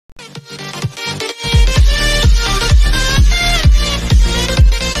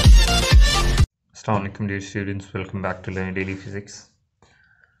Assalamualaikum dear students, welcome back to Learning Daily Physics.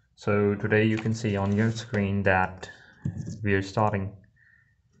 So today you can see on your screen that we are starting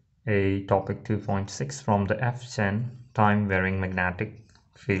a topic 2.6 from the F.Chen time varying magnetic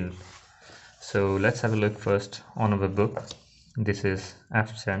field. So let's have a look first on our book. This is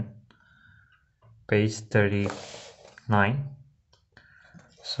F.Chen, page 39.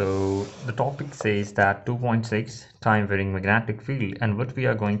 So the topic says that 2.6 time varying magnetic field, and what we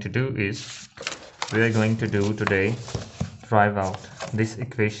are going to do is we are going to do today drive out this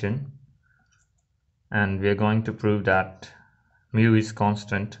equation, and we are going to prove that mu is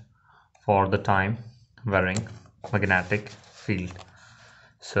constant for the time varying magnetic field.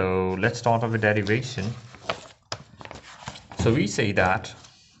 So let's start with derivation. So we say that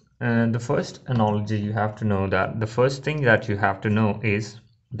the first analogy you have to know, that the first thing that you have to know is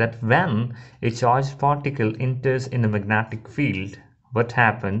that when a charged particle enters in a magnetic field, what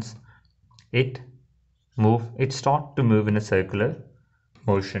happens? It starts to move in a circular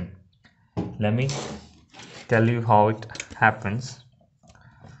motion. Let me tell you how it happens.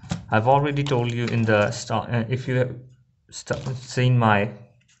 I've already told you in the if you have seen my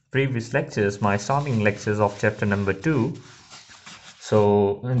previous lectures, my starting lectures of chapter number 2,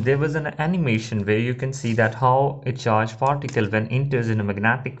 so there was an animation where you can see that how a charged particle, when enters in a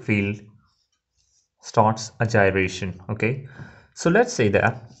magnetic field, starts a gyration. Okay, so let's say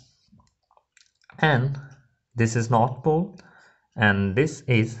that, and this is north pole and this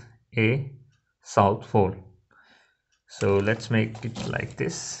is a south pole. So let's make it like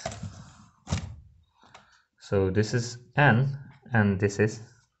this. So this is N and this is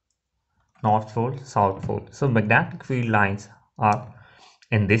north pole, south pole. So magnetic field lines are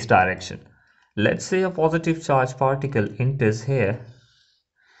in this direction. Let's say a positive charge particle enters here,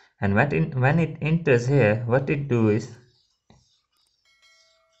 and when it enters here, what it do is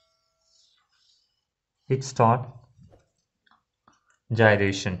it start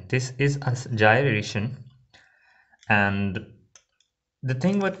gyration. This is a gyration, and the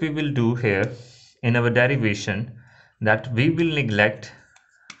thing what we will do here in our derivation, that we will neglect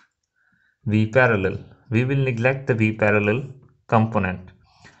V parallel. We will neglect the V parallel component.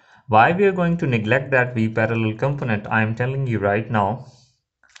 Why we are going to neglect that V parallel component, I am telling you right now.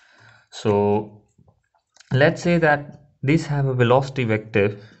 So let's say that this have a velocity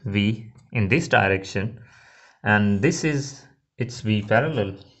vector V in this direction, and this is its V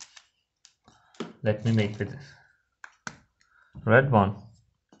parallel. Let me make it red one.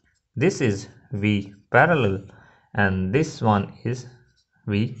 This is V parallel and this one is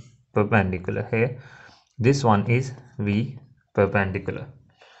V perpendicular. Here this one is V perpendicular.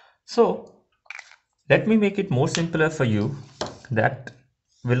 So let me make it more simpler for you, that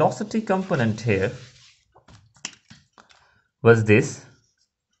velocity component here was this,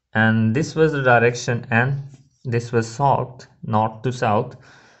 and this was the direction, and this was south, north to south.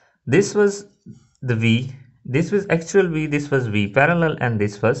 This was the V, this was actual V, this was V parallel, and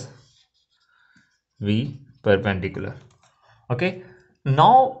this was V perpendicular. Okay,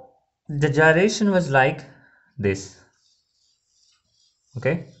 now the gyration was like this.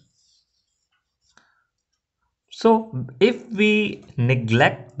 Okay, so if we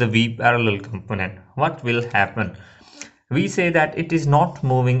neglect the V parallel component, what will happen? We say that it is not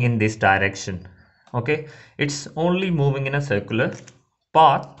moving in this direction. Okay, it's only moving in a circular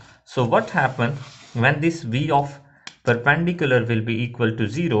path. So what happens when this V of perpendicular will be equal to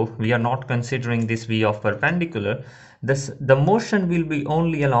 0? We are not considering this V of perpendicular. The motion will be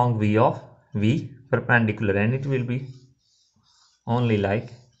only along V perpendicular, and it will be only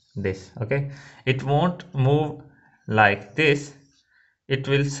like this. Okay, it won't move like this. It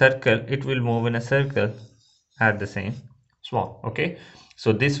will move in a circle at the same spot. Okay,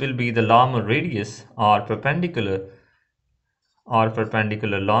 so this will be the normal radius or perpendicular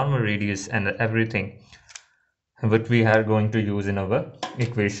normal radius and everything what we are going to use in our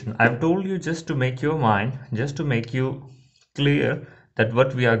equation. I've told you just to make your mind, just to make you clear that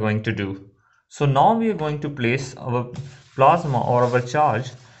what we are going to do. So now we are going to place our plasma or our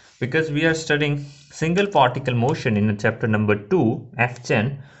charge, because we are studying single particle motion in chapter number 2,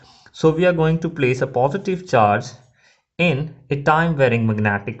 F.Chen. So we are going to place a positive charge in a time varying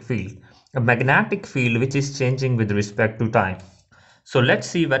magnetic field, a magnetic field which is changing with respect to time. So let's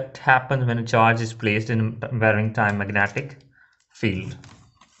see what happens when a charge is placed in a varying time magnetic field.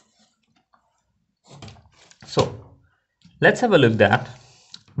 So let's have a look that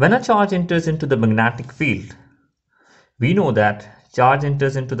when a charge enters into the magnetic field, we know that charge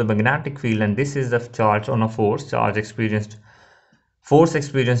enters into the magnetic field, and this is the charge on a force experienced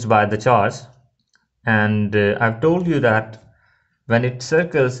by the charge. And I've told you that when it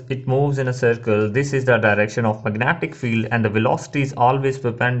circles, it moves in a circle. This is the direction of magnetic field, and the velocity is always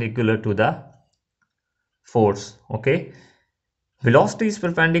perpendicular to the force. Okay, velocity is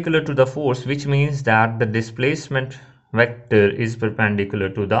perpendicular to the force, which means that the displacement vector is perpendicular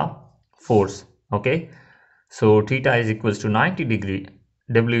to the force. Okay, so theta is equals to 90 degree,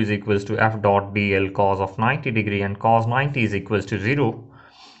 w is equals to f dot dl cos of 90 degree, and cos 90 is equals to 0.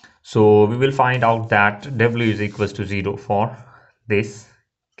 So we will find out that w is equals to 0 for this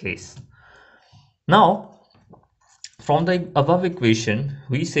case. Now, from the above equation,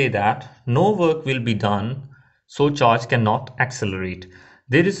 we say that no work will be done, so charge cannot accelerate.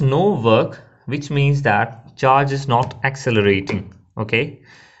 There is no work, which means that charge is not accelerating. Okay,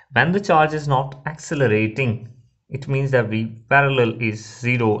 when the charge is not accelerating, it means that V parallel is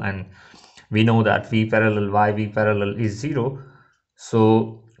 0, and we know that V parallel, Y V parallel is 0.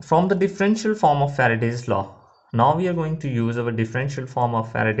 So from the differential form of Faraday's law, now we are going to use our differential form of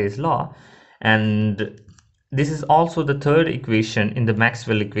Faraday's law, and this is also the third equation in the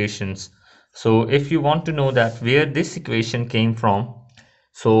Maxwell equations. So if you want to know that where this equation came from,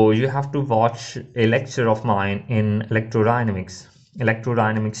 so you have to watch a lecture of mine in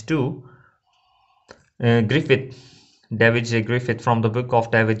electrodynamics 2, Griffith, David J. Griffith, from the book of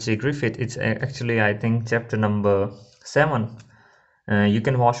David J. Griffith. It's actually, I think, chapter number 7. You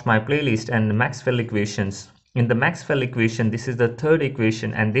can watch my playlist. And Maxwell equations. In the Maxwell equation, this is the third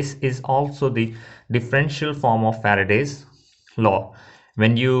equation, and this is also the differential form of Faraday's law.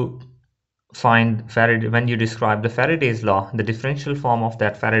 When you when you describe the Faraday's law, the differential form of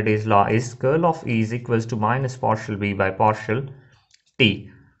that Faraday's law is curl of E is equals to minus partial B by partial T.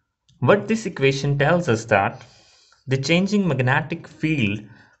 What this equation tells us that the changing magnetic field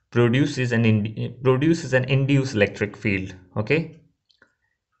produces an induced electric field. Okay,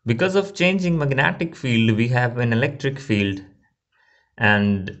 because of changing magnetic field, we have an electric field,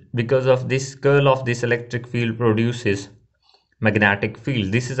 and because of this, curl of this electric field produces magnetic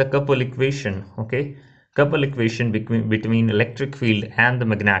field. This is a couple equation. Okay, couple equation between electric field and the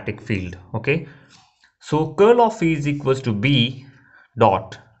magnetic field. Okay, so curl of E is equals to B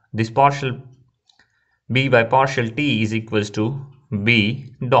dot this partial B by partial T is equals to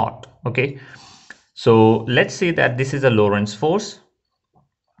B dot. Okay, so let's say that this is a Lorentz force.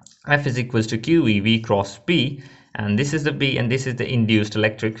 F is equals to QE V cross P, and this is the B, and this is the induced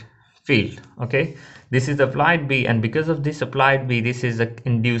electric field. Okay, this is the applied B, and because of this applied B, this is the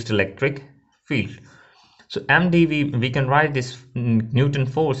induced electric field. So mdv, we can write this Newton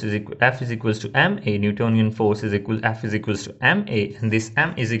force is equal, F is equals to ma, Newtonian force is equal, F is equals to ma, and this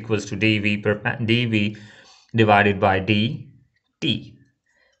m is equals to dv divided by dt.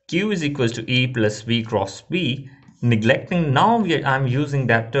 Q is equals to E plus V cross B. Neglecting, now I'm using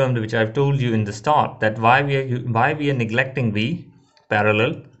that term which I've told you in the start, that why we are neglecting V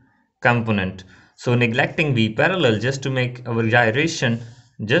parallel component. So neglecting V parallel just to make our gyration,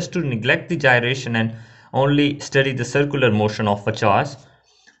 just to neglect the gyration and only study the circular motion of a charge.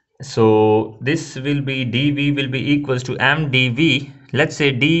 So this will be dv will be equals to mdv. Let's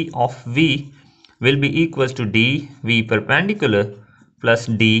say d of v will be equals to dv perpendicular plus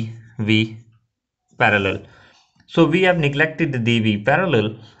dv parallel. So we have neglected the dv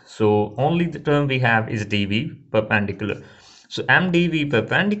parallel, so only the term we have is dv perpendicular. So mdv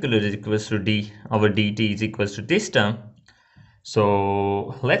perpendicular is equals to d, our dt is equals to this term.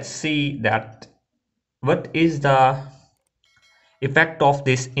 So let's see that what is the effect of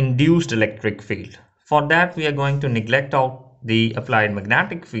this induced electric field. For that, we are going to neglect out the applied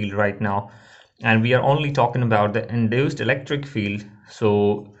magnetic field right now, and we are only talking about the induced electric field.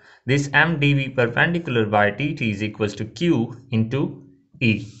 So this mdv perpendicular by dt is equals to q into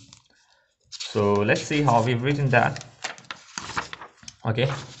E. So let's see how we've written that.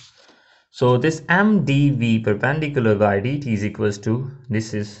 Okay, so this mdv perpendicular by dt is equals to,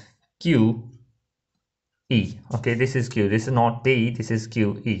 this is q E. Okay, this is q, this is not d, this is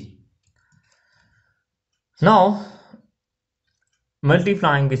q E. Now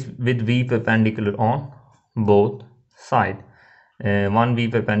multiplying with v perpendicular on both side, one v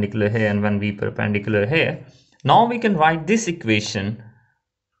perpendicular here and one v perpendicular here. Now we can write this equation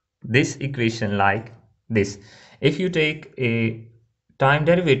like this. If you take a time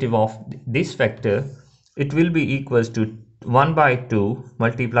derivative of this vector, it will be equals to 1 by 2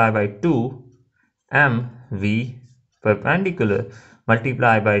 multiplied by 2 mv perpendicular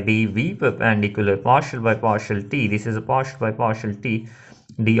multiply by dv perpendicular partial by partial t. This is a partial by partial t,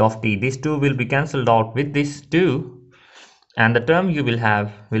 d of t. This 2 will be cancelled out with this 2, and the term you will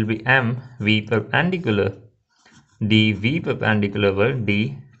have will be mv perpendicular dv perpendicular over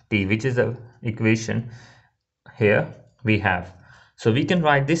dt, which is the equation here we have. So we can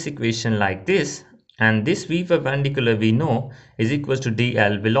write this equation like this, and this v perpendicular we know is equals to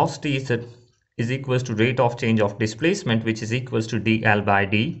dl. Velocity is equals to rate of change of displacement, which is equals to dl by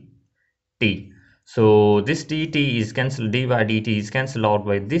dt. So this dt is cancelled, d by dt is cancelled out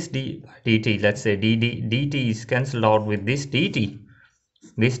by this d by dt. Let's say dt is cancelled out with this dt.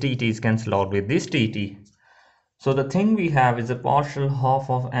 This dt is cancelled out with this dt. So the thing we have is a partial half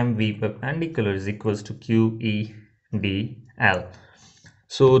of mv perpendicular is equals to qe dl.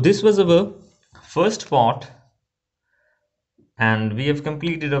 So this was our first part, and we have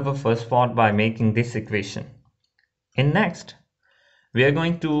completed our first part by making this equation. In next, we are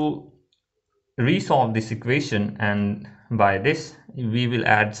going to resolve this equation, and by this we will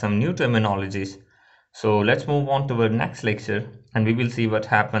add some new terminologies. So let's move on to our next lecture, and we will see what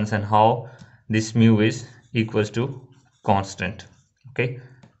happens and how this mu is equals to constant. Okay,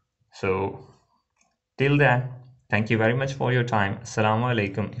 so till then, thank you very much for your time. Assalamu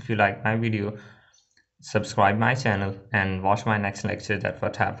alaikum. If you like my video, subscribe my channel and watch my next lecture, that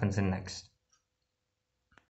what happens in next.